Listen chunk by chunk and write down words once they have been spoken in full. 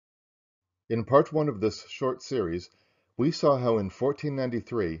In part 1 of this short series, we saw how in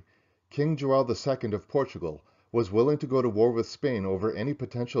 1493, King João II of Portugal was willing to go to war with Spain over any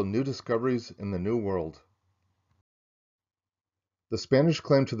potential new discoveries in the New World. The Spanish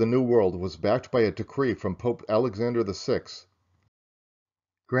claim to the New World was backed by a decree from Pope Alexander VI,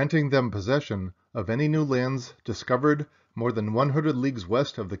 granting them possession of any new lands discovered more than 100 leagues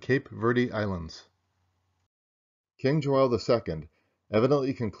west of the Cape Verde Islands. King João II,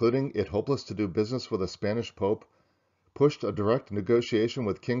 evidently concluding it hopeless to do business with a Spanish pope, pushed a direct negotiation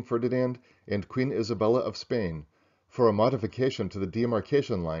with King Ferdinand and Queen Isabella of Spain for a modification to the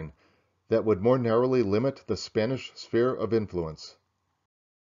demarcation line that would more narrowly limit the Spanish sphere of influence.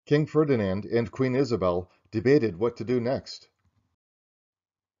 King Ferdinand and Queen Isabel debated what to do next,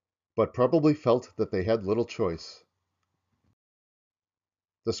 but probably felt that they had little choice.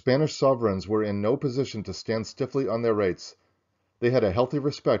 The Spanish sovereigns were in no position to stand stiffly on their rights. They had a healthy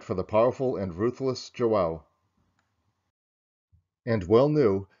respect for the powerful and ruthless João, and well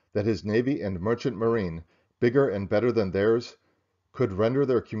knew that his navy and merchant marine, bigger and better than theirs, could render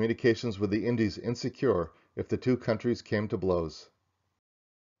their communications with the Indies insecure if the two countries came to blows.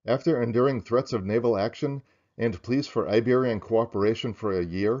 After enduring threats of naval action and pleas for Iberian cooperation for a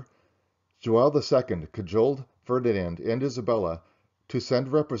year, João II cajoled Ferdinand and Isabella to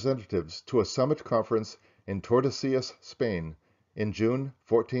send representatives to a summit conference in Tordesillas, Spain, in June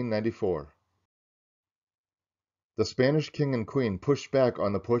 1494. The Spanish king and queen pushed back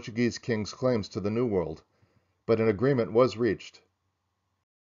on the Portuguese king's claims to the New World, but an agreement was reached,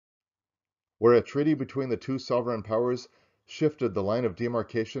 where a treaty between the two sovereign powers shifted the line of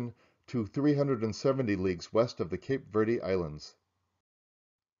demarcation to 370 leagues west of the Cape Verde Islands.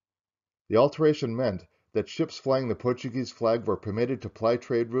 The alteration meant that ships flying the Portuguese flag were permitted to ply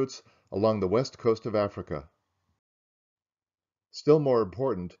trade routes along the west coast of Africa. Still more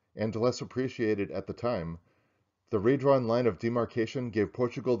important, and less appreciated at the time, the redrawn line of demarcation gave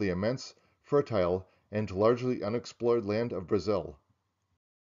Portugal the immense, fertile, and largely unexplored land of Brazil.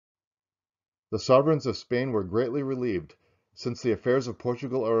 The sovereigns of Spain were greatly relieved, since the affairs of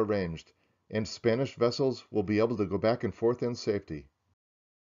Portugal are arranged, and Spanish vessels will be able to go back and forth in safety.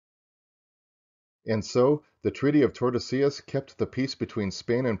 And so, the Treaty of Tordesillas kept the peace between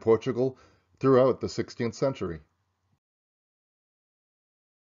Spain and Portugal throughout the 16th century.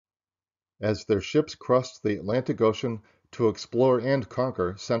 As their ships crossed the Atlantic Ocean to explore and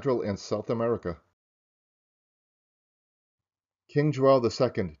conquer Central and South America. King João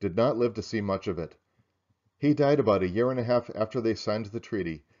II did not live to see much of it. He died about a year and a half after they signed the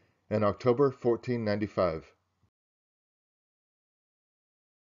treaty, in October 1495.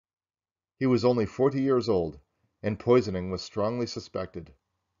 He was only 40 years old, and poisoning was strongly suspected.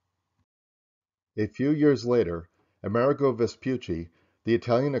 A few years later, Amerigo Vespucci, the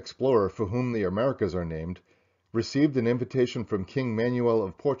Italian explorer for whom the Americas are named, received an invitation from King Manuel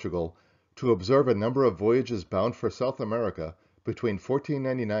of Portugal to observe a number of voyages bound for South America between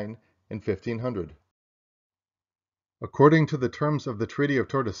 1499 and 1500. According to the terms of the Treaty of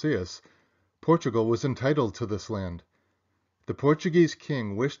Tordesillas, Portugal was entitled to this land. The Portuguese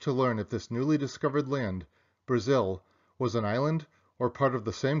king wished to learn if this newly discovered land, Brazil, was an island or part of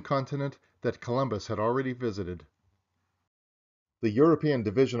the same continent that Columbus had already visited. The European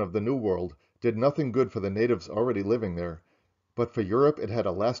division of the New World did nothing good for the natives already living there, but for Europe it had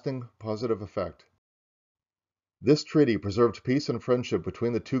a lasting positive effect. This treaty preserved peace and friendship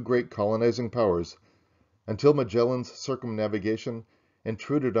between the two great colonizing powers, until Magellan's circumnavigation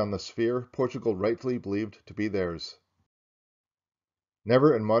intruded on the sphere Portugal rightfully believed to be theirs.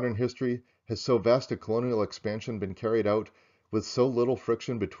 Never in modern history has so vast a colonial expansion been carried out with so little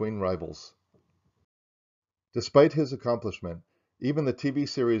friction between rivals. Despite his accomplishment, even the TV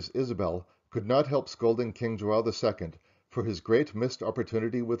series Isabel could not help scolding King João II for his great missed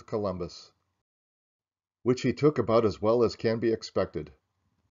opportunity with Columbus, which he took about as well as can be expected.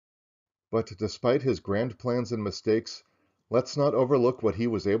 But despite his grand plans and mistakes, let's not overlook what he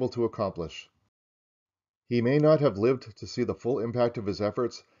was able to accomplish. He may not have lived to see the full impact of his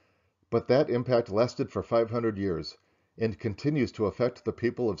efforts, but that impact lasted for 500 years and continues to affect the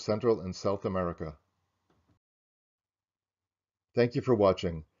people of Central and South America. Thank you for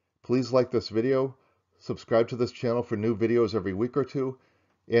watching. Please like this video, subscribe to this channel for new videos every week or two,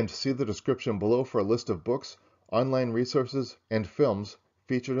 and see the description below for a list of books, online resources, and films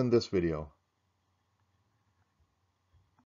featured in this video.